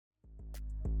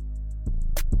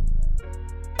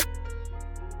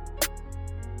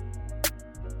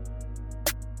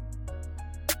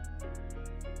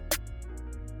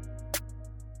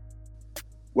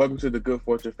Welcome to the Good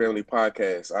Fortune Family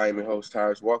Podcast. I am your host,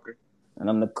 Tyrus Walker. And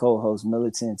I'm the co-host,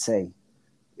 Militant Tay.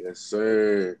 Yes,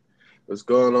 sir. What's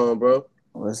going on, bro?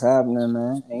 What's happening,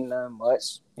 man? Ain't nothing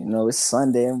much. It's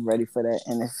Sunday. I'm ready for that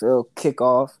NFL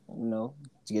kickoff,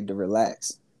 to get to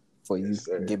relax before Yes, you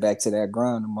sir. get back to that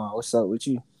grind tomorrow. What's up with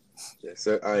you? Yes,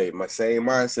 sir. My same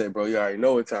mindset, bro. You already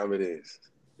know what time it is.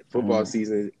 Football Mm,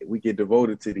 season, we get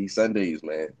devoted to these Sundays,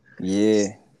 man. yeah.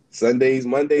 Sundays,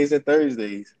 Mondays, and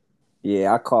Thursdays.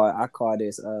 Yeah, I call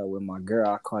this with my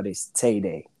girl, I call this Tay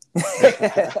Day.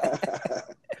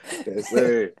 Yes,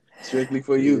 sir. Strictly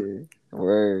for you. Yeah.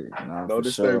 Word. Nah, No for sure,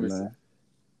 disturbances. man.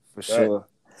 For Right. sure.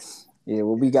 Yeah,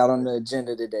 what we Yes, got on sir. the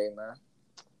agenda today, man?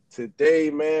 Today,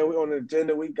 man, we on the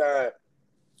agenda. We got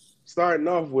starting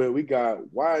off with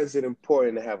why is it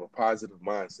important to have a positive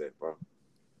mindset, bro?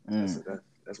 That's Mm.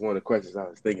 that's one of the questions I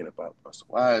was thinking about. So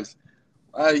why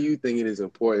do you think it is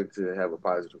important to have a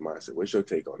positive mindset? What's your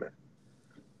take on that?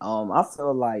 I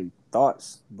feel like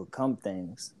thoughts become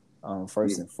things,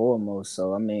 first Mm, and foremost.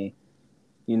 So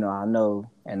I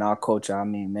know in our culture,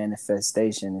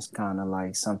 manifestation is kind of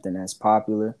like something that's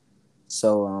popular.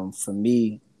 So for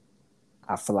me,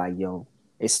 I feel like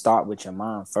it start with your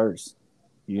mind first.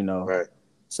 You know, right,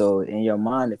 so in your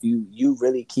mind, if you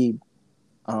really keep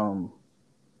um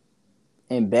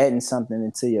embedding something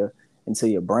into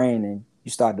your brain and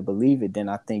you start to believe it, then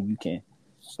I think you can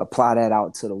apply that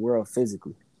out to the world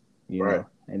physically. right,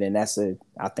 And then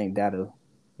I think that'll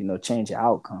change your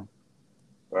outcome.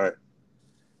 right.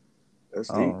 That's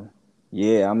deep. Um,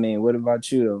 yeah, what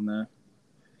about you though, man?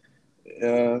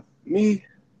 Me,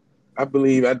 I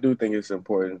do think it's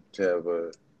important to have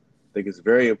a. I think it's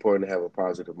very important to have a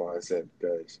positive mindset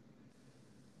because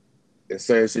in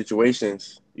certain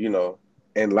situations,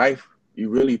 in life, you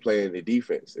really play in the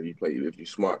defense if you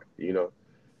smart, And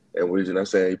the reason I'm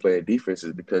saying you play a defense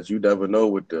is because you never know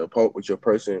what your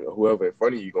person or whoever in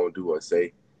front of you gonna do or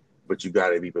say, but you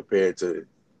got to be prepared to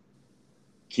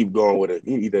keep going with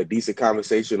either a decent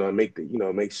conversation or make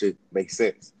shit make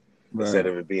sense instead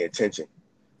Right, of it being tension.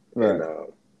 And right.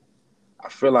 I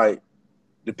feel like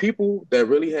the people that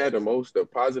really had the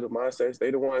positive mindsets,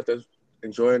 they the ones that's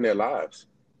enjoying their lives.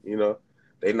 You know,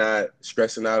 they not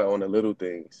stressing out on the little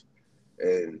things,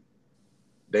 and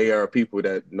they are people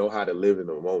that know how to live in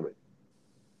the moment.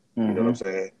 You know what I'm Mm-hmm.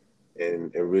 saying?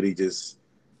 And really just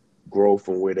grow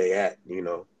from where they at,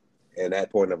 and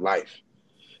that point of life.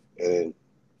 And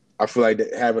I feel like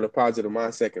that having a positive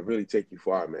mindset can really take you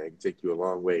far, man. It can take you a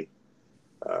long way.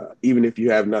 Even if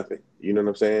you have nothing, you know what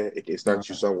I'm saying? It can start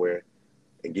you Right. somewhere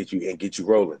and get you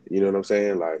rolling. You know what I'm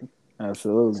saying? Like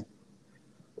Absolutely.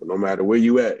 no matter where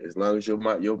you at, as long as your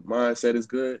mindset is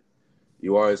good,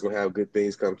 you always gonna have good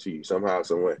things come to you somehow,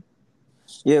 some way.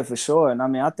 Yeah, for sure. And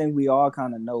I think we all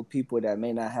kind of know people that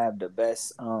may not have the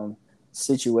best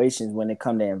situations when it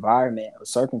come to environment or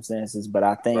circumstances, but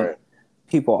I think Right,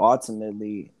 people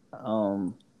ultimately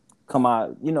come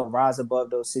out, rise above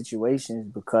those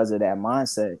situations because of that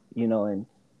mindset, and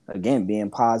again, being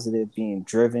positive, being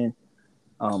driven,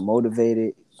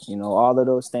 motivated, all of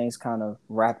those things kind of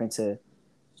wrap into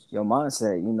your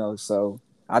mindset, So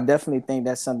I definitely think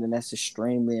that's something that's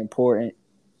extremely important.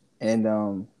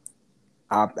 And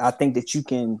I think that you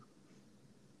can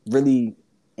really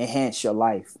enhance your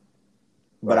life.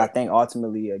 But I right. think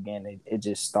ultimately, again, it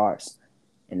just starts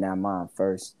in that mind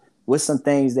first. What's some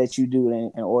things that you do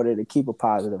in order to keep a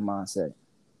positive mindset?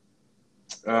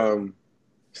 Um,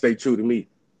 Stay true to me.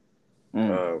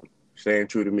 Mm, Um, Staying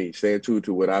true to me, staying true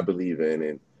to what I believe in,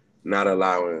 and not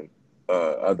allowing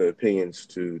other opinions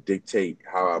to dictate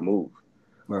how I move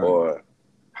right. or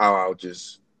how I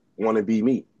just want to be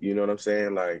me. You know what I'm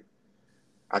saying? Like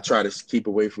I try to keep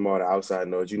away from all the outside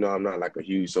noise. I'm not like a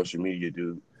huge social media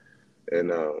dude,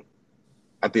 and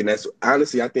I think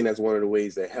that's one of the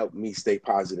ways that helped me stay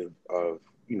positive of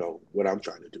what I'm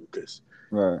trying to do because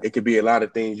Right. it could be a lot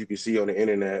of things you can see on the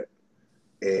internet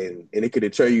and it could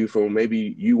deter you from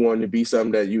maybe you wanting to be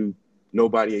something that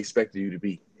nobody expected you to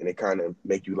be, and it kind of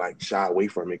make you like shy away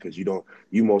from it because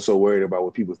you more so worried about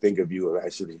what people think of you or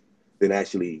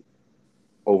actually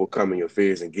overcoming your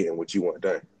fears and getting what you want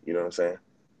done. You know what I'm saying?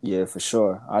 Yeah, for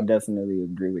sure. I definitely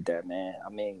agree with that, man.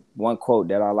 One quote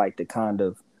that I like to kind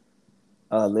of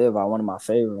live by, one of my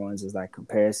favorite ones is like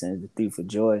comparison is the thief of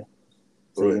joy.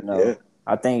 So But yeah,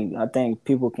 I think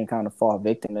people can kind of fall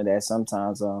victim to that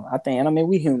sometimes. And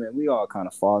we human, we all kind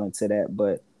of fall into that,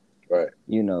 but right,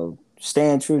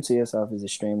 staying true to yourself is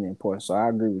extremely important. So I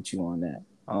agree with you on that.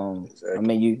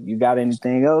 exactly. You got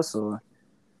anything else or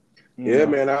you Yeah,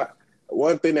 know? man. I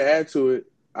One thing to add to it,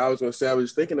 I was gonna say I was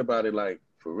just thinking about it, like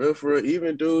for real,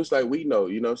 even dudes like we know,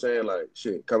 you know what I'm saying? Like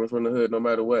shit, coming from the hood, no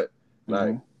matter what,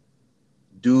 Like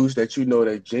dudes that you know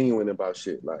that's genuine about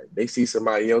shit. Like they see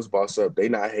somebody else boss up, they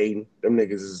not hating. Them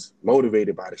niggas is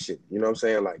motivated by the shit. You know what I'm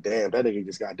saying? Like, damn, that nigga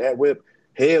just got that whip.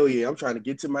 Hell yeah, I'm trying to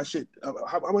get to my shit.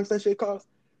 How much that shit cost?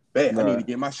 Bet I need to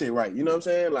get my shit right. You know what I'm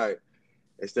saying? Like,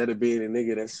 instead of being a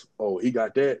nigga that's, oh, he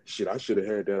got that shit, I should have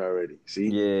heard that already. See,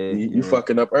 you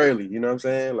fucking up early. You know what I'm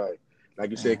saying?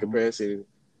 Like you said, comparison.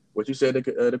 What you said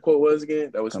the quote was again?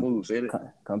 That was smooth. Say it.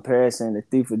 Comparison, the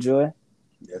thief of joy.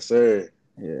 Yes, sir.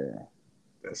 Yeah.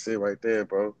 That's it right there,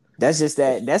 bro. That's just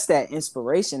that's that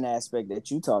inspiration aspect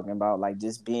that you talking about, like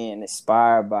just being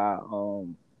inspired by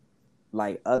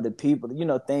like other people, you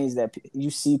know, things that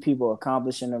you see people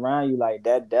accomplishing around you. Like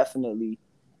that definitely,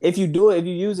 if you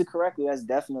use it correctly, that's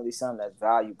definitely something that's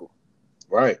valuable.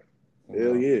 Right.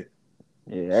 Hell yeah.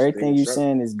 Yeah, everything you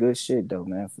saying is good shit though,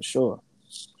 man, for sure.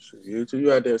 You too.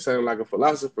 You out there sounding like a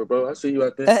philosopher, bro. I see you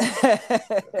out there.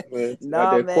 Man, nah,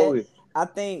 out there man. Quoting. I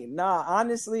think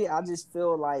honestly, I just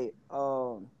feel like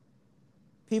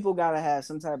people gotta have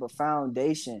some type of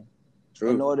foundation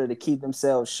in order to keep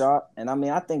themselves sharp. And I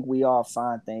mean, I think we all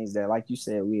find things that, like you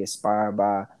said, we aspire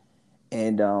by,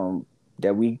 and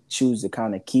that we choose to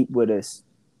kind of keep with us,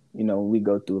 you know, when we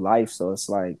go through life. So it's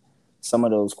like some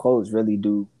of those quotes really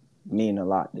do mean a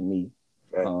lot to me.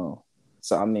 Right.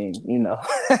 So I mean, you know,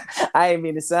 I ain't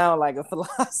mean to sound like a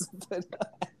philosopher.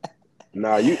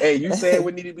 Nah, you said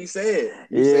what needed to be said.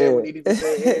 You said what needed to be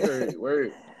said. Heard it.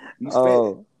 Word. You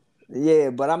spit. Yeah,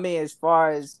 but I mean, as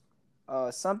far as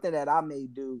something that I may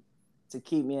do to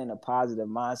keep me in a positive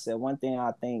mindset, one thing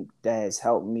I think that has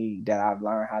helped me that I've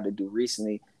learned how to do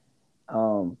recently,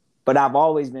 but I've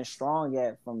always been strong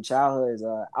at from childhood is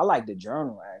I like to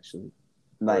journal actually.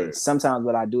 Like sometimes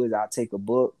what I do is I'll take a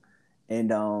book and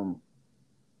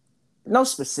no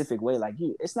specific way, like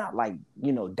it's not like,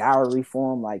 you know, diary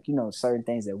form, like, you know, certain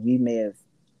things that we may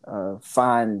have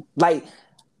find, like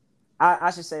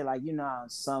I should say, like, you know,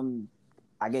 some,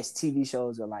 I guess TV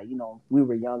shows are like, you know, we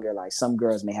were younger, like some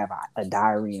girls may have a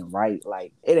diary and write,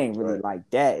 like it ain't really like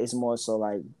that. It's more so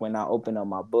like when I open up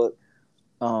my book,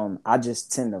 I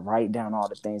just tend to write down all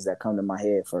the things that come to my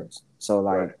head first. So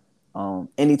like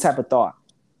any type of thought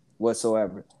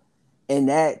whatsoever. And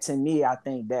that, to me, I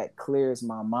think that clears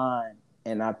my mind.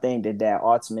 And I think that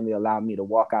ultimately allowed me to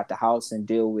walk out the house and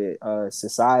deal with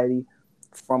society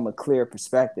from a clear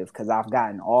perspective, because I've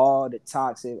gotten all the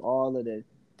toxic, all of the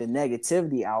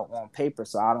negativity out on paper,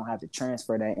 so I don't have to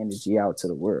transfer that energy out to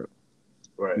the world.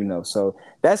 Right. You know, so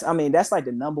that's like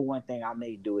the number one thing I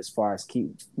may do as far as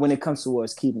when it comes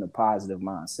towards keeping a positive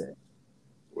mindset.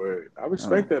 Word. I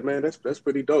respect that, man. That's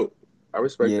pretty dope. I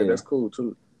respect that. That's cool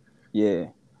too. Yeah.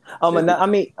 My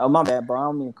bad, bro. I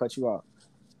don't mean to cut you off.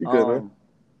 You good, man.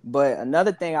 But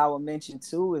another thing I would mention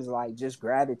too is like just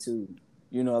gratitude.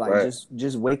 You know, like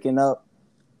just waking up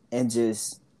and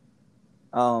just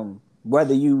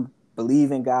whether you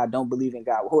believe in God, don't believe in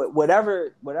God,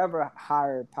 whatever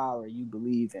higher power you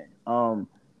believe in,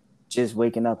 just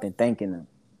waking up and thanking Him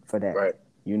for that. Right.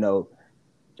 You know,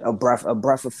 a breath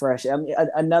of fresh. I mean,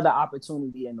 another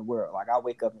opportunity in the world. Like I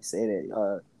wake up and say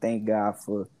that, thank God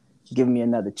for giving me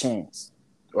another chance.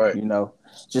 Right. You know,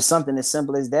 just something as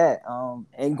simple as that.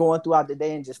 And going throughout the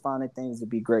day and just finding things to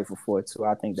be grateful for too.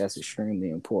 I think that's extremely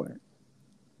important.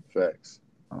 Facts.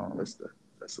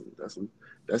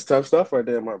 That's tough stuff right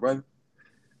there, my brother.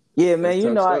 Yeah, man.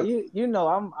 You know,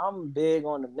 I'm big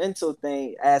on the mental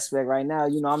thing aspect right now.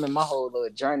 You know, I'm in my whole little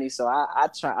journey, so I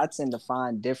tend to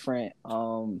find different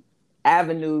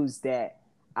avenues that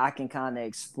I can kind of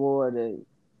explore to,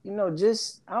 you know,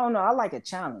 just, I don't know, I like a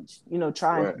challenge, you know,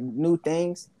 trying new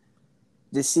things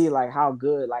to see like how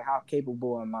good, like how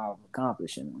capable am I of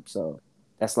accomplishing them. So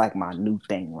that's like my new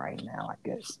thing right now, I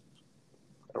guess.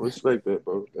 I respect that,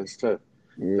 bro. That's tough.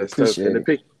 Yeah, that's tough.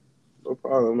 No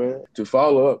problem, man. To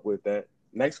follow up with that,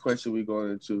 next question we're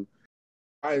going into,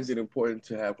 why is it important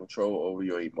to have control over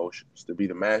your emotions, to be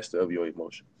the master of your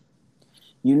emotions?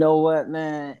 You know what,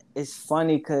 man? It's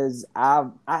funny because I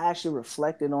actually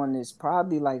reflected on this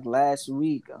probably like last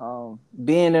week.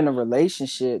 Being in a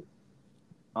relationship,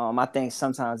 I think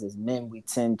sometimes as men we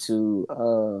tend to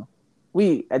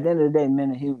at the end of the day,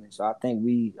 men are humans. So I think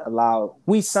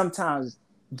we sometimes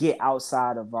get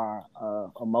outside of our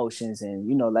emotions and,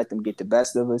 you know, let them get the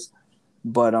best of us.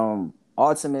 But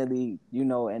ultimately, you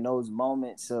know, in those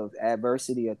moments of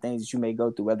adversity or things that you may go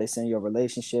through, whether it's in your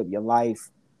relationship, your life,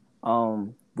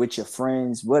 with your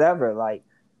friends, whatever, like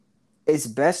it's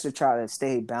best to try to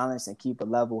stay balanced and keep a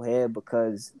level head,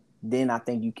 because then I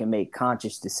think you can make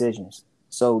conscious decisions.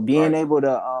 So being able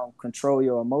to control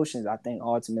your emotions, I think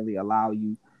ultimately allow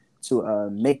you to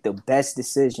make the best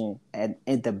decision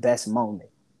in the best moment,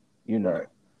 you know.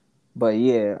 But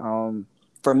yeah,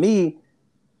 for me,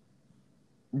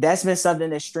 that's been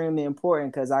something extremely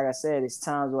important because, like I said, it's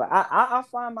times where I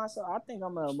find myself. I think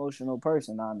I'm an emotional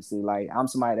person, honestly. Like I'm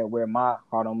somebody that wear my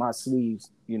heart on my sleeves,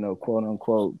 quote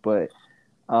unquote. But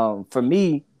for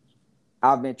me,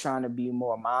 I've been trying to be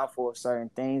more mindful of certain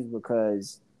things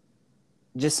because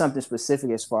just something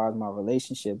specific as far as my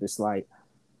relationship, it's like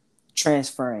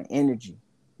transferring energy.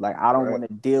 Like I don't Right. want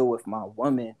to deal with my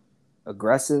woman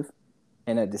aggressive,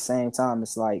 and at the same time,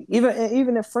 it's like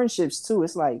even in friendships too.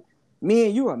 It's like me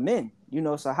and you are men,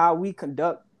 so how we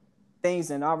conduct things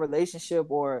in our relationship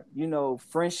or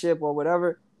friendship or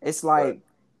whatever, it's Right. like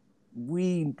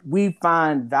we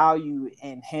find value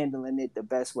in handling it the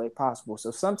best way possible.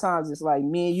 So sometimes it's like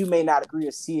me and you may not agree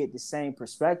or see it the same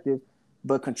perspective,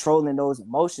 but controlling those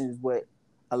emotions what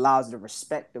allows the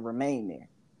respect to remain there,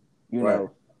 you Right.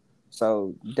 know.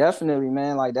 So definitely,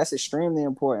 man, like that's extremely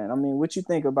important. I mean, what you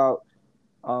think about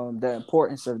the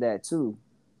importance of that too?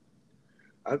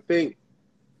 I think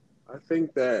I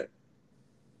think that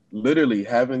literally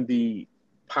having the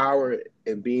power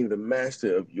and being the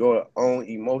master of your own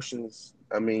emotions,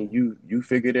 I mean, you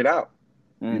figured it out.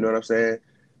 You know Mm, what I'm saying?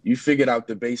 You figured out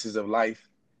the basis of life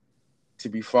to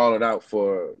be followed out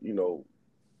for,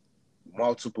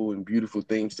 multiple and beautiful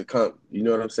things to come. You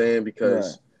know what I'm saying? right,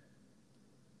 Because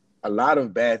a lot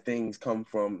of bad things come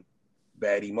from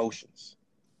bad emotions.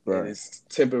 And right. it's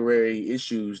temporary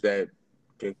issues that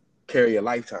can carry a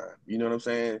lifetime. You know what I'm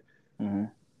saying? Mm-hmm.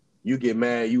 You get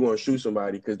mad, you want to shoot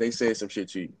somebody because they said some shit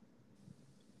to you.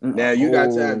 Mm, Now you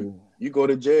got time, oh, you go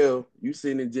to jail, you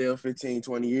sitting in jail 15,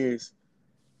 20 years.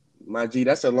 My G,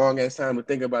 that's a long ass time to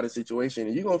think about a situation.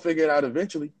 And you're gonna figure it out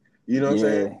eventually. You know what I'm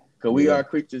saying? yeah, Because we yeah, are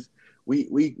creatures,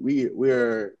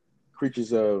 we're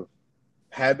creatures of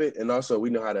habit, and also we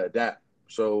know how to adapt.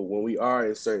 So when we are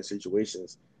in certain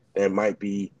situations that might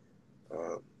be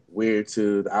weird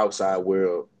to the outside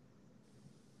world,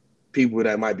 people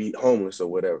that might be homeless or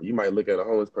whatever, you might look at a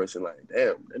homeless person like,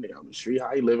 damn, that nigga on the street,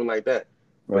 how he living like that?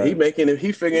 But right,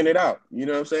 he figuring it out. You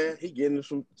know what I'm saying? He getting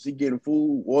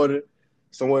food, water,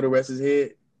 somewhere to rest his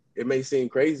head. It may seem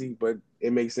crazy, but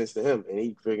it makes sense to him, and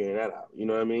he figuring that out. You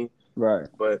know what I mean? right,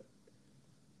 But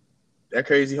that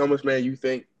crazy homeless man, you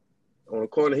think on the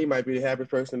corner he might be the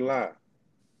happiest person alive,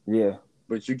 yeah,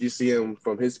 but you can see him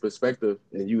from his perspective,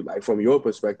 and you like from your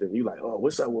perspective, you like, oh,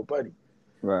 what's up with Buddy?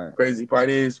 right. Crazy part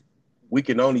is we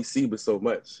can only see but so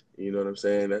much. You know what I'm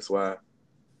saying? That's why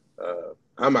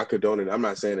I'm not condoning. I'm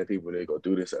not saying that people need to go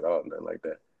do this at all, nothing like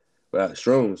that. But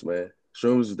shrooms, man,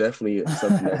 shrooms is definitely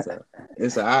something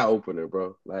it's an eye opener,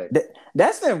 bro. Like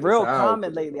That's been it's an real eye common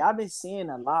opener, lately. bro. I've been seeing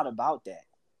a lot about that.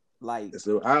 Like, It's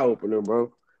an eye opener,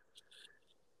 bro.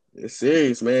 It's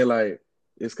serious, man. Like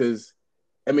it's because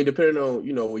I mean, depending on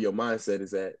where your mindset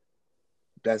is at,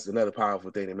 that's another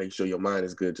powerful thing to make sure your mind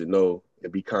is good to know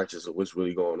and be conscious of what's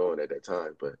really going on at that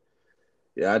time. But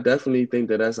yeah, I definitely think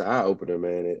that that's an eye opener,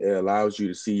 man. It allows you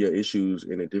to see your issues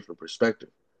in a different perspective.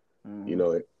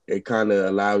 mm-hmm, It kind of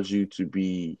allows you to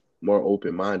be more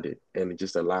open minded and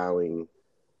just allowing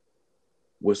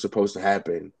what's supposed to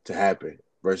happen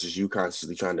versus you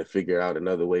constantly trying to figure out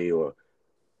another way or,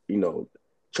 you know,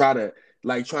 try to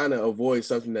trying to avoid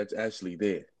something that's actually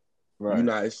there. right,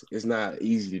 It's not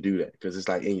easy to do that because it's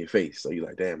like in your face. So you're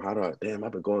like, damn, I've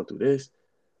been going through this.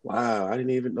 Wow, I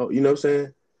didn't even know. You know what I'm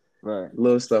saying? right.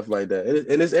 Little stuff like that.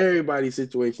 And it's everybody's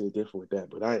situation is different with that.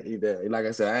 But like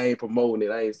I said, I ain't promoting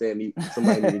it. I ain't saying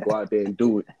somebody need to go out there and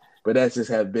do it. But that's just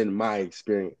have been my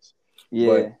experience. But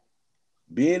Yeah,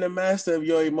 being a master of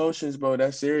your emotions, bro,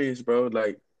 that's serious, bro.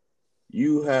 Like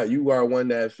you are one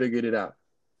that figured it out.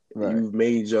 right, You've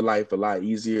made your life a lot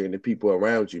easier and the people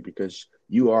around you because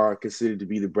you are considered to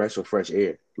be the breath of fresh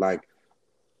air. Like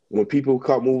when people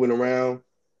come moving around,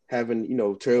 having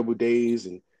terrible days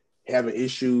and having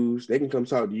issues, they can come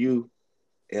talk to you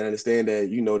and understand that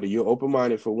that you're open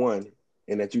minded for one,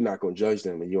 and that you're not gonna judge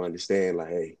them, and you understand like,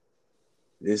 hey,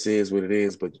 this is what it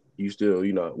is, but you still,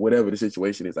 whatever the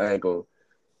situation is, I ain't gonna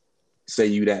say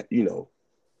you that,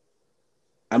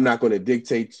 I'm not gonna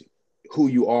dictate who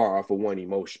you are for one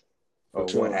emotion for or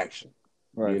one sure. action.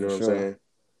 Right, You for know what I'm sure. saying?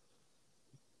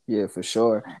 Yeah, for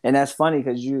sure. And that's funny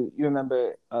because you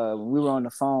remember we were on the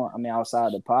phone. I mean,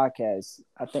 outside the podcast.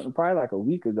 I think probably like a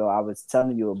week ago, I was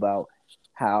telling you about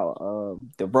how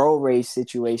the road race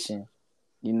situation,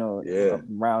 Yeah,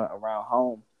 around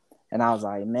home, and I was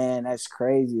like, man, that's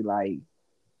crazy. Like,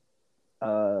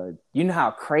 you know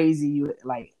how crazy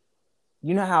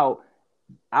you know how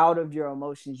out of your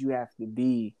emotions you have to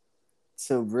be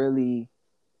to really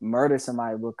murder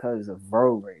somebody because of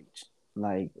road rage.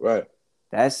 Like right.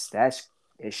 that's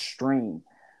extreme.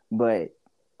 But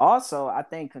also, I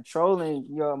think controlling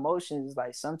your emotions,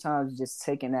 like sometimes just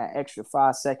taking that extra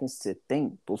 5 seconds to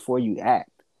think before you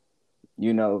act.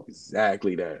 You know,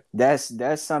 Exactly that.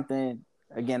 that's something.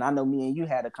 Again, I know me and you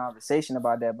had a conversation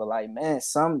about that, but like, man,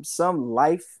 some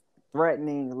life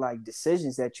threatening like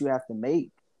decisions that you have to make,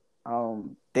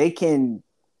 they can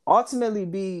ultimately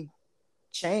be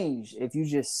changed if you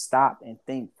just stop and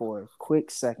think for a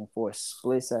quick second, for a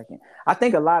split second. I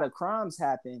think a lot of crimes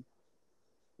happen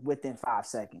within 5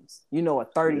 seconds, or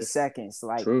 30 Yeah, seconds.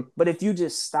 Like, true. but if you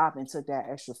just stop and took that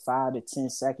extra 5 to 10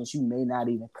 seconds, you may not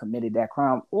even committed that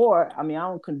crime. Or, I mean, I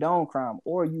don't condone crime,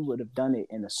 or you would have done it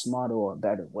in a smarter or a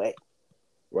better way,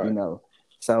 you Right. know.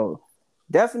 So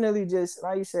definitely just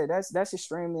like you said, that's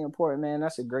extremely important, man.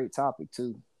 That's a great topic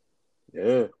too.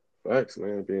 Yeah. Facts,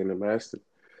 man. Being the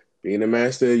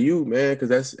master of you, man, because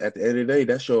that's at the end of the day,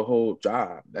 that's your whole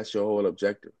job. That's your whole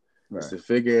objective. It's Right. to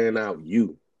figuring out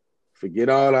you. Forget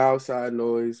all the outside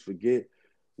noise. Forget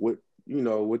what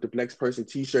what the next person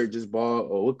T-shirt just bought,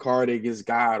 or what car they just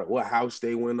got, or what house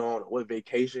they went on, or what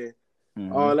vacation.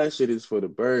 Mm-hmm. All that shit is for the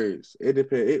birds. It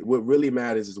depends. What really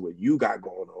matters is what you got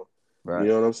going on. You Right.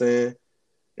 know what I'm saying?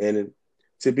 And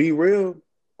to be real,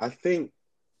 I think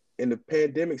in the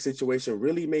pandemic situation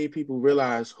really made people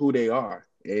realize who they are.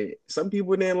 And some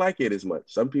people didn't like it as much.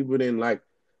 Some people didn't like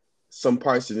some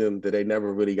parts of them that they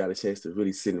never really got a chance to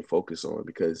really sit and focus on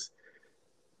because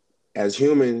as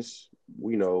humans,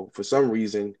 for some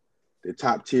reason, the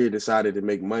top tier decided to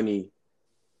make money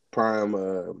prime.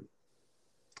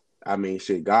 I mean,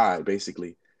 shit, God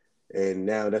basically, and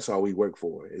now that's all we work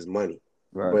for is money.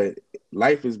 Right. But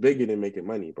life is bigger than making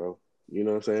money, bro. You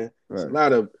know what I'm saying? It's a Right.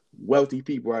 lot of wealthy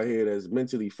people out here that's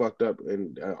mentally fucked up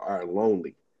and are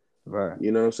lonely. Right.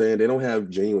 You know what I'm saying? They don't have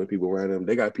genuine people around them.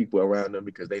 They got people around them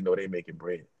because they know they making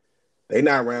bread. They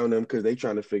not around them because they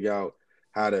trying to figure out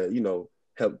how to,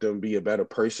 help them be a better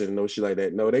person, no shit like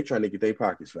that. No, they trying to get their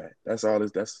pockets fat. That's all.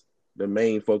 That's the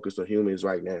main focus of humans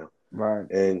right now. Right.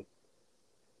 And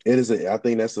it is. I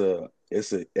think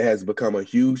it has become a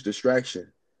huge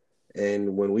distraction.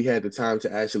 And when we had the time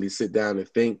to actually sit down and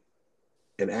think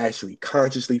and actually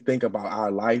consciously think about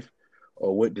our life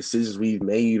or what decisions we've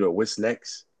made or what's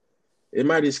next, it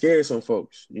might have scared some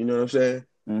folks. You know what I'm saying?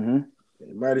 Mm-hmm.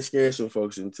 It might have scared some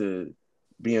folks into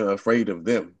being afraid of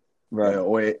them, Right.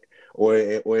 or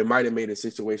it might have made a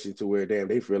situation to where damn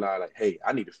they feel like, hey,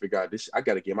 I need to figure out this. I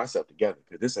got to get myself together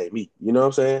because this ain't me. You know what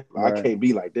I'm saying? Like, I Right. can't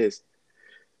be like this.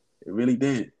 It really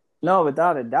did. No,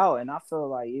 without a doubt. And I feel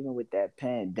like even with that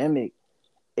pandemic,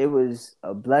 it was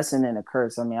a blessing and a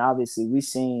curse. I mean, obviously we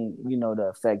seen, the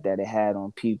effect that it had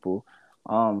on people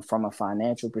from a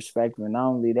financial perspective. And not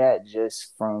only that,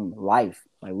 just from life.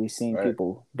 Like we seen Right.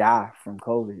 people die from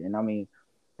COVID. And I mean,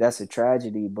 that's a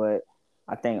tragedy. But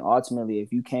I think ultimately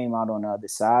if you came out on the other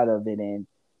side of it and,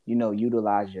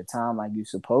 utilize your time like you're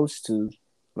supposed to,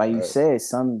 like you Right. said,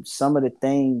 some of the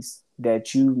things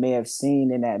that you may have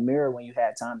seen in that mirror when you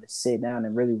had time to sit down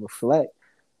and really reflect,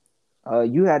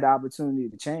 you had the opportunity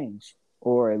to change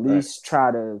or at Right. least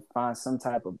try to find some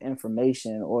type of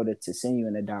information in order to send you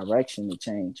in a direction to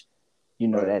change,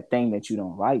 Right. that thing that you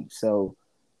don't like. So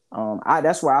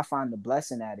that's where I find the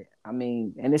blessing at it. I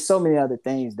mean, and there's so many other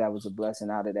things that was a blessing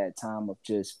out of that time of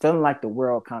just feeling like the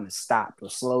world kind of stopped or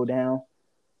slowed down.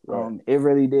 Right. It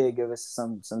really did give us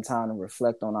some time to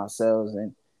reflect on ourselves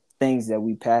and things that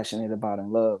we passionate about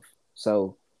and love.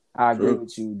 So I agree True.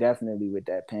 with you definitely with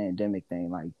that pandemic thing.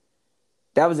 Like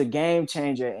that was a game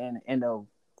changer in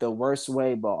the worst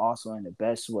way, but also in the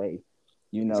best way,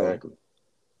 you know, Exactly.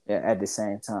 at the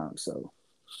same time. So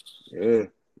Yeah.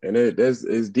 And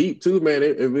it's deep too, man.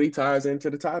 It really ties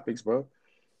into the topics, bro.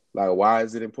 Like, why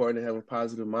is it important to have a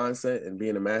positive mindset and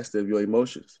being a master of your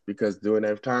emotions? Because during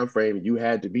that time frame, you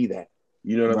had to be that.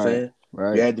 You know what I'm right, saying? You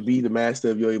right, had to be the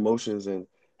master of your emotions and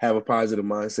have a positive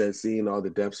mindset, seeing all the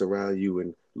deaths around you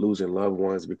and losing loved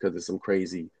ones because of some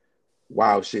crazy,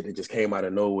 wild shit that just came out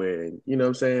of nowhere. And you know what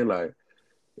I'm saying? Like,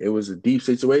 it was a deep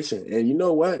situation. And you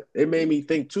know what? It made me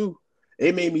think too.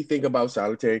 It made me think about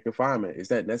solitary confinement. Is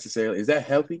that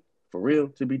healthy for real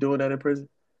to be doing that in prison?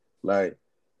 Like,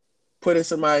 putting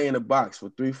somebody in a box for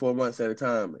 3, 4 months at a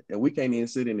time, and we can't even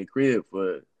sit in the crib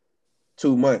for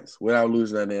 2 months without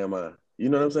losing our damn mind. You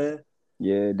know what I'm saying?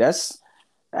 yeah, that's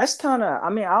kind of. I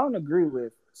mean, I don't agree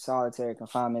with solitary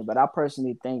confinement, but I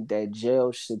personally think that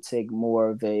jail should take more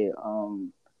of a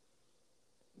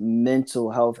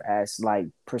mental health as like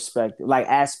perspective, like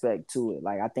aspect to it.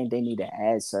 Like I think they need to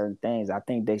add certain things. I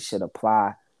think they should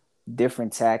apply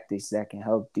different tactics that can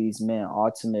help these men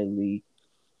ultimately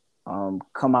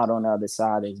come out on the other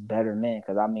side as better men.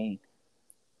 Because I mean,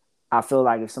 I feel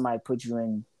like if somebody put you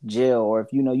in jail, or if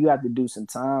you have to do some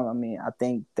time, I mean, I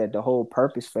think that the whole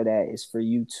purpose for that is for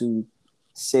you to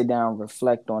sit down,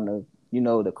 reflect on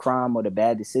the crime or the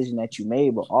bad decision that you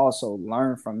made, but also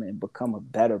learn from it and become a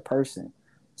better person.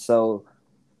 So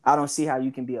I don't see how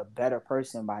you can be a better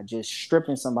person by just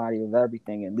stripping somebody of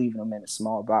everything and leaving them in a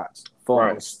small box for Right.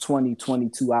 almost 20,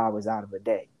 22 hours out of a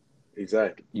day.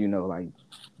 Exactly. Like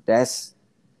that's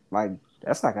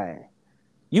that's like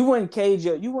you wouldn't cage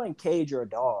your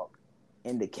dog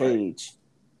in the Right. cage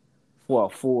for a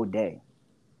full day.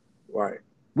 Right.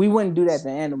 We wouldn't do that to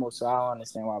animals, so I don't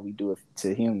understand why we do it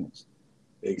to humans.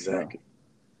 Exactly.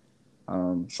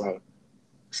 Um,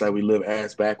 It's like we live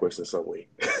ass backwards in some way.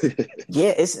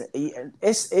 yeah, it's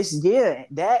yeah,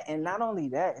 that, and not only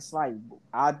that, it's like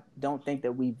I don't think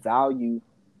that we value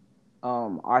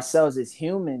ourselves as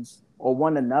humans, or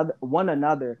one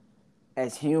another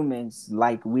as humans,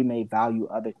 like we may value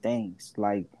other things.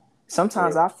 Like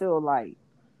sometimes Real. I feel like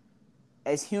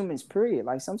as humans, period,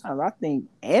 like sometimes I think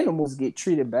animals get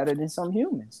treated better than some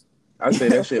humans. I say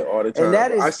that shit all the And time,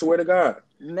 that bro. I is, swear to God.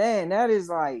 man, that is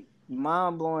like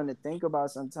mind blowing to think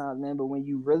about sometimes, man. But when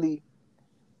you really,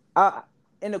 I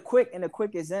in a quick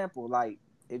example, like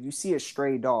if you see a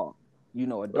stray dog, a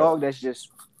Right. dog that's just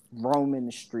roaming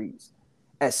the streets,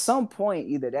 at some point,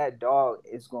 either that dog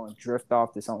is going to drift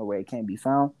off to somewhere where it can't be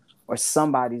found, or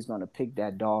somebody's going to pick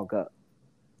that dog up.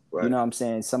 You Right. know what I'm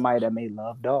saying? Somebody that may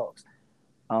love dogs.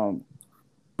 Um,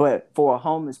 but for a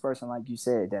homeless person, like you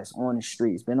said, that's on the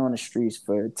streets, been on the streets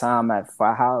for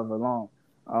however long,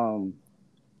 um,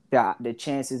 the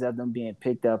chances of them being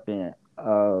picked up and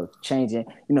changing,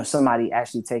 somebody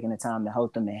actually taking the time to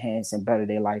help them enhance and better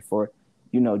their life, or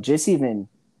just even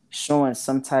showing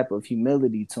some type of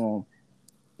humility to them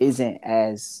isn't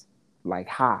as like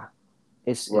high.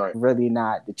 It's Right. really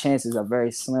not. The chances are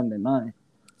very slim to none.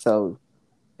 So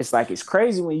it's like it's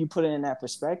crazy when you put it in that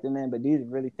perspective, man. But these are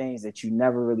really things that you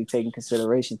never really take in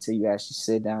consideration till you actually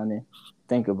sit down and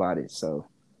think about it. So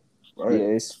yeah,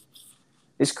 Right.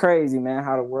 it's crazy, man,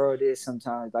 how the world is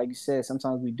sometimes. Like you said,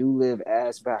 sometimes we do live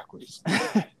ass backwards.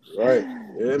 Right.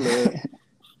 Yeah, man.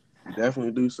 You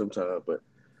definitely do sometimes, but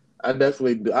I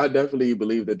definitely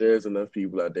believe that there's enough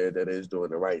people out there that is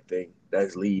doing the right thing,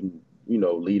 that's leading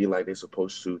like they're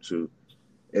supposed to,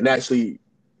 and actually,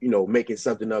 making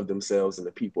something of themselves and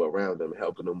the people around them,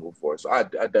 helping them move forward. So I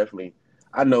definitely,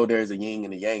 I know there's a yin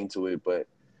and a yang to it, but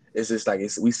it's just like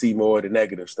we see more of the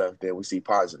negative stuff than we see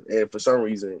positive, and for some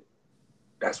reason,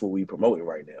 that's what we promoting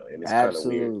right now, and it's kind of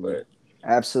weird, Absolutely. but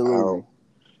I Absolutely. don't,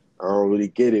 I don't really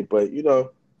get it, but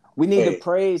We need to hey,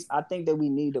 praise. I think that we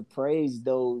need to praise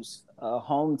those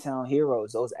hometown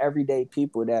heroes, those everyday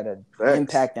people that are facts,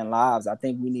 impacting lives. I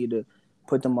think we need to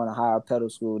put them on a higher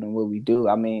pedestal than what we do.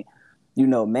 I mean,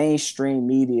 mainstream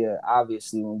media,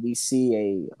 obviously, when we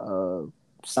see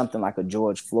something like a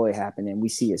George Floyd happen, and we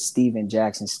see a Steven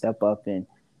Jackson step up and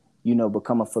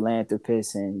become a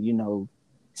philanthropist and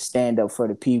stand up for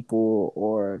the people,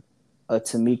 or a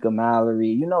Tamika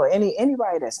Mallory,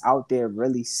 anybody that's out there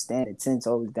really standing 10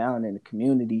 toes down in the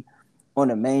community on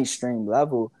a mainstream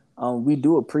level, we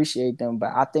do appreciate them. But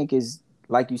I think it's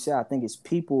like you said, I think it's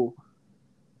people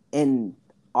in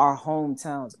our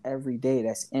hometowns every day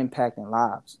that's impacting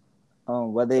lives.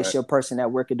 Whether it's right, your person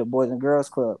that work at the Boys and Girls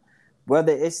Club,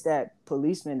 whether it's that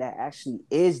policeman that actually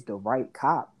is the right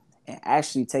cop and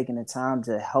actually taking the time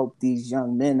to help these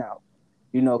young men out.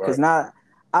 Because right, not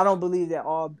I don't believe that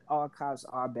all cops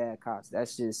are bad cops.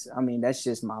 That's just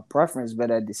my preference.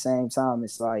 But at the same time,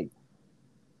 it's like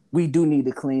we do need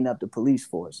to clean up the police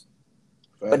force.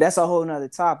 But that's facts, a whole nother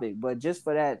topic. But just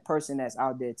for that person that's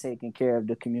out there taking care of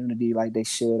the community like they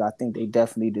should, I think they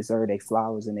definitely deserve their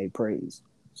flowers and their praise.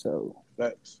 So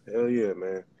facts. Hell yeah,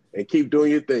 man, and keep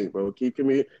doing your thing, bro. Keep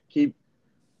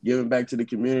giving back to the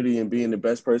community and being the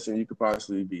best person you could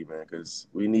possibly be, man. Because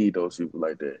we need those people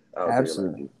like that out there, like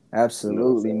absolutely, you. You know what I'm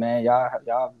absolutely, saying? man.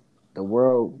 Y'all, the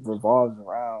world revolves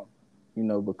around,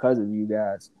 because of you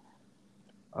guys.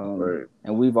 Right.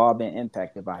 And we've all been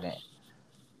impacted by that.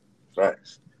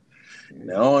 Facts.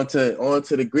 Now on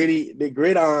to the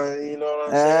gridiron. You know what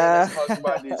I'm saying? Let's talk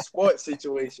about this sports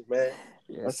situation, man.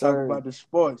 Yes, Let's talk sir. about the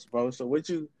sports, bro. So what's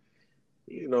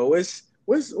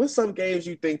some games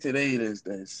you think today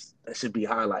that should be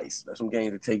highlights? That's some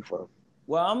games to take from.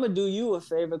 Well, I'm gonna do you a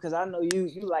favor because I know you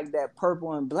like that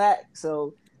purple and black.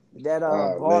 So that Oh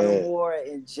man, Baltimore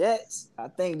and Jets, I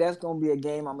think that's gonna be a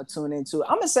game I'm gonna tune into.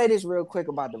 I'm gonna say this real quick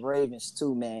about the Ravens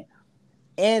too, man,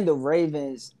 and the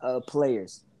Ravens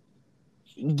players.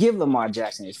 Give Lamar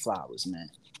Jackson his flowers, man,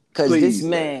 because this please, man.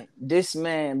 man, this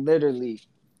man literally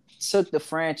took the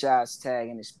franchise tag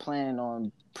and is planning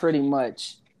on pretty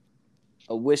much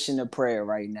a wish and a prayer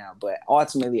right now. But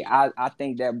ultimately, I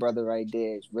think that brother right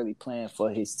there is really playing for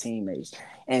his teammates.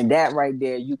 And that right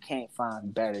there, you can't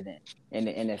find better than in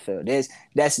the NFL.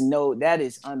 That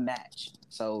is unmatched.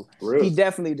 So For he real.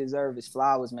 definitely deserves his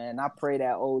flowers, man. I pray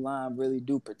that O-line really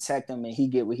do protect him and he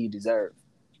get what he deserves.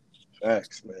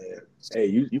 Facts, man. Hey,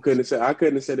 you couldn't have said I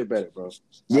couldn't have said it better, bro.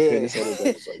 I couldn't Yeah. have said it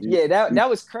better, bro. Yeah, You that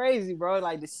was crazy, bro.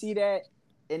 Like to see that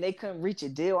and they couldn't reach a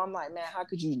deal. I'm like, man, how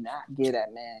could you not give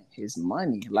that man his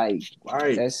money? Like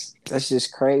right. that's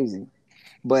just crazy. It's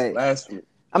But blasphemy.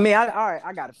 I mean, all right,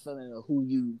 I got a feeling of who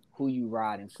you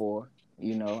riding for.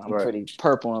 You know, I'm Right. pretty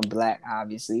purple and black,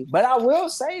 obviously. But I will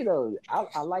say though,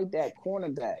 I like that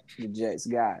cornerback the Jets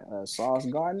got, Sauce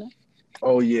Gardner.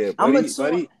 Oh yeah, I'm gonna buddy,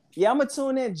 tune. buddy. Yeah, I'm gonna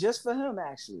tune in just for him.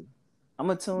 Actually, I'm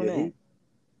gonna tune Yeah, in.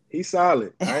 he's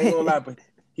solid. I ain't gonna lie, but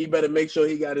he better make sure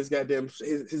he got his goddamn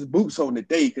his boots on the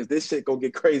day because this shit gonna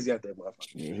get crazy out there, motherfucker.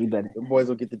 Yeah, he better. Them boys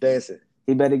gonna get the dancing.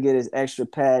 He better get his extra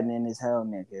padding in his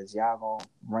helmet because y'all gonna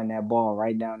run that ball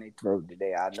right down their throat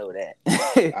today. I know that.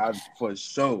 I for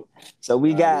sure. So we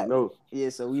I already got know.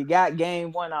 so we got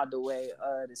game one out the way.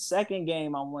 The second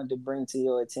game I wanted to bring to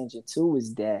your attention too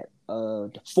is that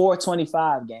the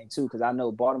 425 game too, because I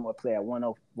know Baltimore play at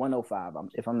 105,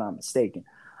 if I'm not mistaken.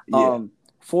 Yeah.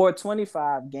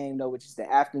 425 game though, which is the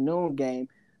afternoon game.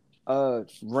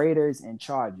 Raiders and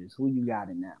Chargers. Who you got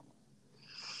in that one?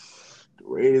 The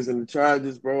Raiders and the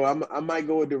Chargers, bro. I might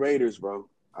go with the Raiders, bro.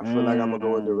 I feel like I'm gonna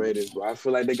go with the Raiders, bro. I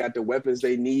feel like they got the weapons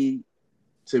they need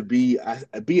to be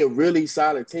a really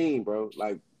solid team, bro.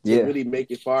 Like to Yeah. really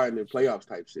make it far in the playoffs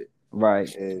type shit.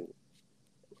 Right. And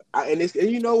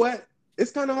you know what?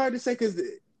 It's kind of hard to say because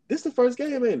this is the first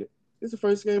game, ain't it? This is the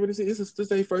first game of the season. This is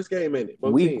their first game, ain't it?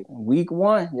 Both teams. Week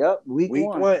one. Yep. Week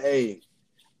one. Hey,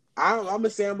 I'm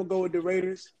gonna say I'm gonna go with the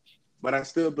Raiders, but I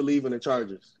still believe in the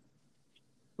Chargers.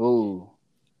 Ooh,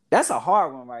 that's a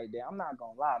hard one right there. I'm not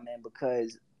gonna lie, man,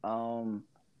 because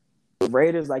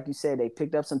Raiders, like you said, they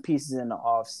picked up some pieces in the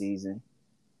offseason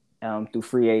through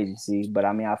free agency. But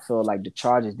I mean, I feel like the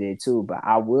Chargers did too. But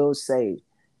I will say,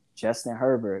 Justin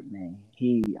Herbert, man,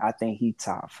 I think he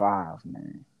top 5,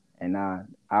 man. And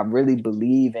I really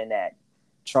believe in that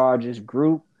Chargers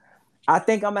group. I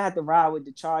think I'm gonna have to ride with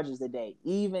the Chargers today,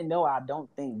 even though I don't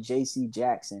think J.C.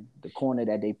 Jackson, the corner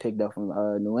that they picked up from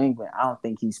New England, I don't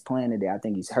think he's playing today. I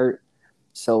think he's hurt.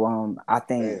 So I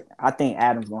think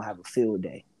Adams gonna have a field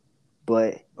day,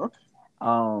 but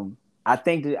I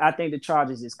think the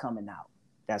Chargers is coming out.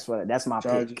 That's my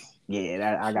Chargers. pick.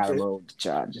 Yeah, I gotta roll with the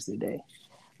Chargers today.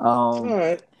 All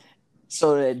right.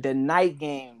 So the night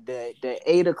game, the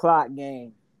 8:00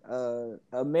 game,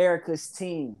 America's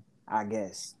team, I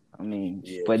guess. I mean,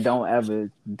 but don't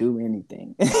ever do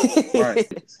anything. Right.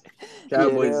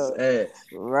 Cowboys ass.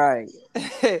 Right.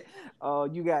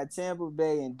 You got Tampa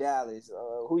Bay and Dallas.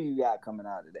 Who you got coming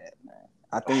out of that, man?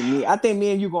 I think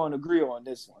me and you gonna agree on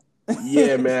this one.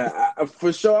 Yeah, man.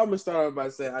 For sure, I'm gonna start off by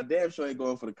saying I damn sure ain't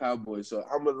going for the Cowboys, so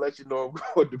I'm gonna let you know I'm going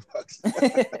with the Bucks.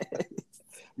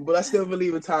 But I still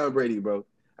believe in Tom Brady, bro.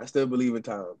 I still believe in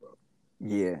Tom, bro.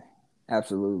 Yeah,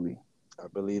 absolutely. I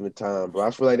believe in Tom, bro.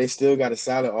 I feel like they still got a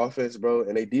solid offense, bro,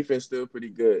 and their defense still pretty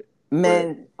good.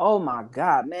 Man, oh my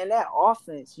God, man, that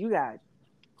offense, you got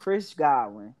Chris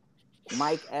Godwin,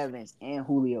 Mike Evans, and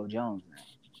Julio Jones, man.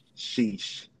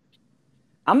 Sheesh.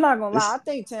 I'm not gonna lie, I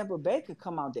think Tampa Bay could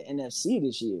come out the NFC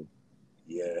this year.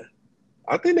 Yeah.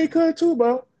 I think they could too,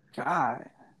 bro. God.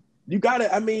 You got it.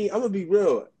 I mean, I'm gonna be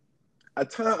real. A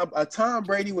Tom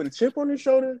Brady with a chip on his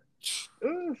shoulder,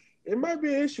 it might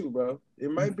be an issue, bro.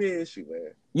 It might be an issue,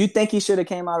 man. You think he should have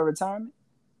came out of retirement?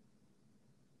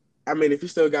 I mean, if he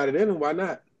still got it in him, why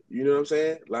not? You know what I'm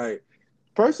saying? Like,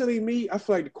 personally, I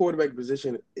feel like the quarterback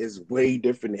position is way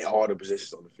different than all the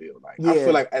positions on the field. Like, I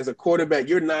feel like as a quarterback,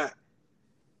 you're not.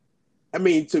 I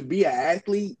mean, to be an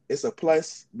athlete, it's a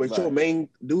plus, but your main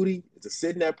duty is to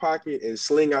sit in that pocket and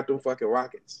sling out them fucking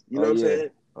rockets. You know what I'm saying?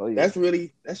 Oh yeah.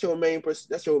 That's your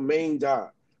main job.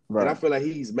 Right. And I feel like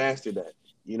he's mastered that.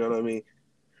 You know what I mean?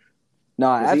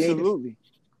 No, absolutely.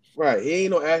 Right. He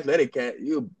ain't no athletic cat.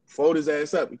 You fold his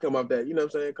ass up. He come up that, you know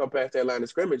what I'm saying? Come past that line of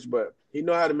scrimmage, but he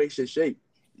know how to make shit shake.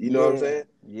 You know what I'm saying?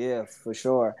 Yeah, for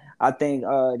sure. I think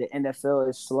the NFL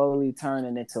is slowly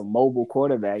turning into mobile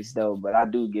quarterbacks, though. But I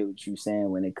do get what you're saying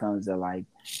when it comes to, like,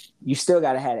 you still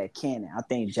got to have that cannon. I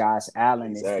think Josh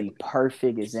Allen is the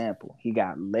perfect example. He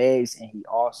got legs, and he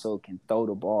also can throw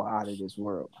the ball out of this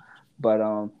world. But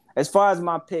as far as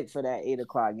my pick for that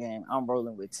 8:00 game, I'm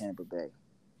rolling with Tampa Bay.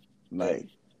 Like,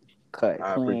 cut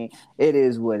clean. It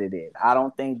is what it is. I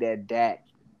don't think that Dak.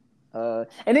 And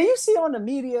then you see on the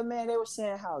media, man, they were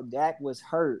saying how Dak was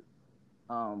hurt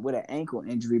with an ankle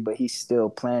injury, but he's still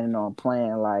planning on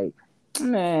playing. Like,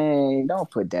 man, don't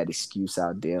put that excuse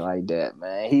out there like that,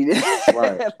 man.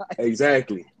 Right, like,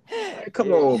 exactly. Like,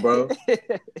 come on, bro.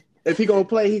 If he gonna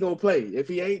play, he gonna play. If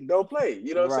he ain't, don't play.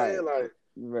 You know what I'm saying?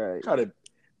 Like, try to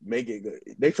make it good.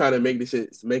 They try to make this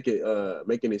shit, make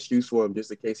an excuse for him just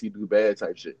in case he do bad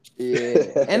type shit.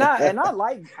 Yeah, and I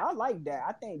like that.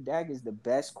 I think Dak is the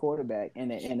best quarterback in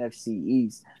the NFC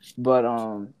East. But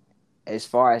as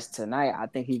far as tonight, I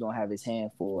think he's gonna have his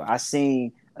hand full. I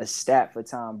seen a stat for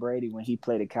Tom Brady when he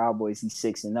played the Cowboys. He's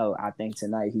 6-0. I think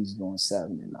tonight he's going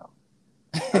 7-0.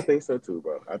 I think so too,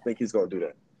 bro. I think he's gonna do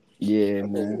that. Yeah,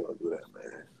 man. He's gonna do that,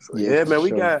 man. So, yeah, man.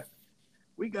 Sure.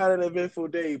 We got an eventful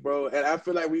day, bro, and I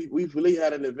feel like we really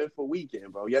had an eventful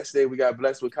weekend, bro. Yesterday we got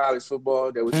blessed with college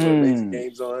football. There was some amazing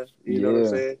games on. You know what I'm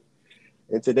saying?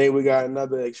 And today we got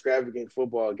another extravagant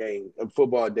football day.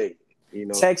 You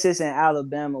know, Texas and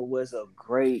Alabama was a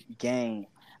great game.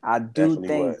 I do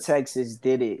think Texas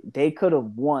did it. They could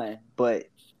have won, but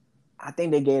I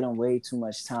think they gave them way too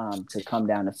much time to come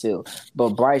down the field. But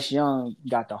Bryce Young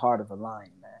got the heart of a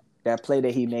lion, man. That play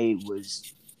that he made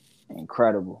was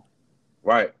incredible.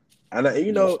 Right. And,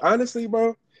 honestly,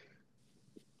 bro,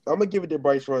 I'm going to give it to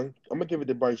Bryce Young. I'm going to give it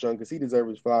to Bryce Young because he deserves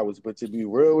his flowers. But to be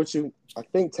real with you, I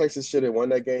think Texas should have won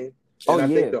that game. And I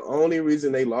think the only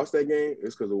reason they lost that game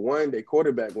is because, of one, their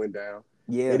quarterback went down.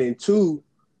 Yeah. And then, two,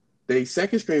 their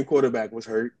second-string quarterback was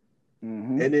hurt.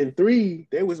 Mm-hmm. And then, three,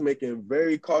 they was making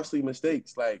very costly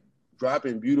mistakes, like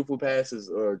dropping beautiful passes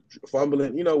or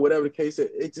fumbling, whatever the case is.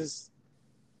 It just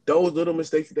 – those little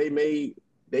mistakes that they made,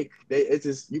 it's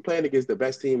just – you playing against the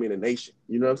best team in the nation.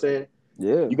 You know what I'm saying?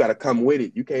 Yeah. You got to come with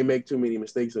it. You can't make too many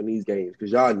mistakes on these games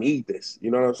because y'all need this.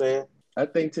 You know what I'm saying? I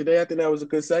think that was a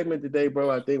good segment today, bro.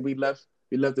 I think we left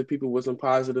the people with some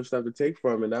positive stuff to take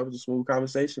from, and that was a smooth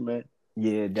conversation, man.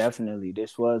 Yeah, definitely.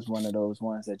 This was one of those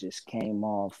ones that just came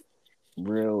off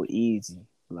real easy.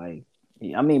 Like,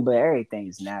 I mean, but everything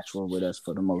is natural with us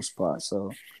for the most part.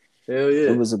 So, hell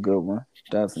yeah, it was a good one,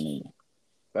 definitely.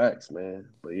 Facts, man.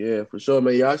 But yeah, for sure,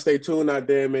 man. Y'all stay tuned out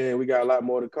there, man. We got a lot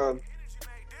more to come.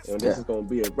 And this is gonna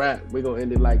be a wrap. We're gonna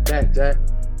end it like that, Jack.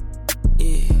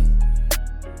 Yeah.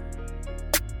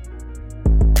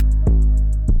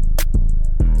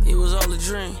 It was all a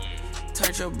dream.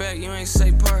 Touch your back, you ain't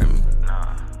say pardon me.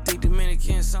 Think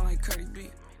Dominican sound like Cardi B.